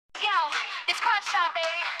showtime,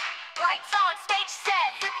 baby. Lights on, stage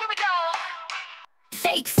set. Here we go.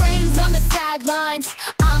 Fake frames on the sidelines,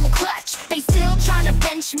 I'm clutch. They still tryna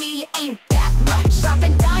bench me, ain't that much.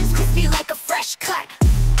 Dropping dimes, crispy like a fresh cut.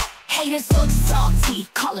 Haters look salty,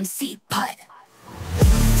 call them seed putt.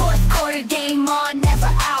 Fourth quarter game on,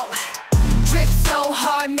 never out. Drip so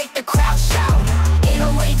hard, make the crowd shout.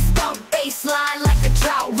 808 stomp baseline like a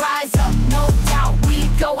drought. Rise up, no doubt, we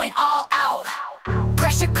going all out.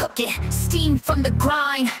 Pressure cooking, steam from the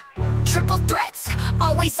grind. Triple threats,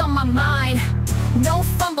 always on my mind. No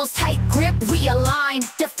fumbles, tight grip, realign.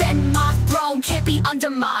 Defend my throne, can't be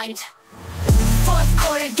undermined. Fourth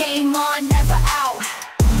quarter game on, never out.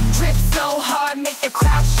 Drip so hard, make the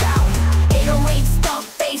crowd shout. 808 stomp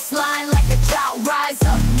baseline like a drought. Rise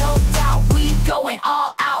up, no doubt, we going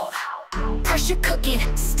all out. Pressure cooking,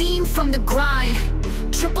 steam from the grind.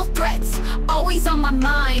 Triple threats, always on my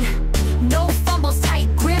mind. No fumbles, tight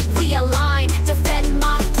grip, realign. Defend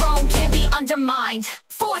my throne, can't be undermined.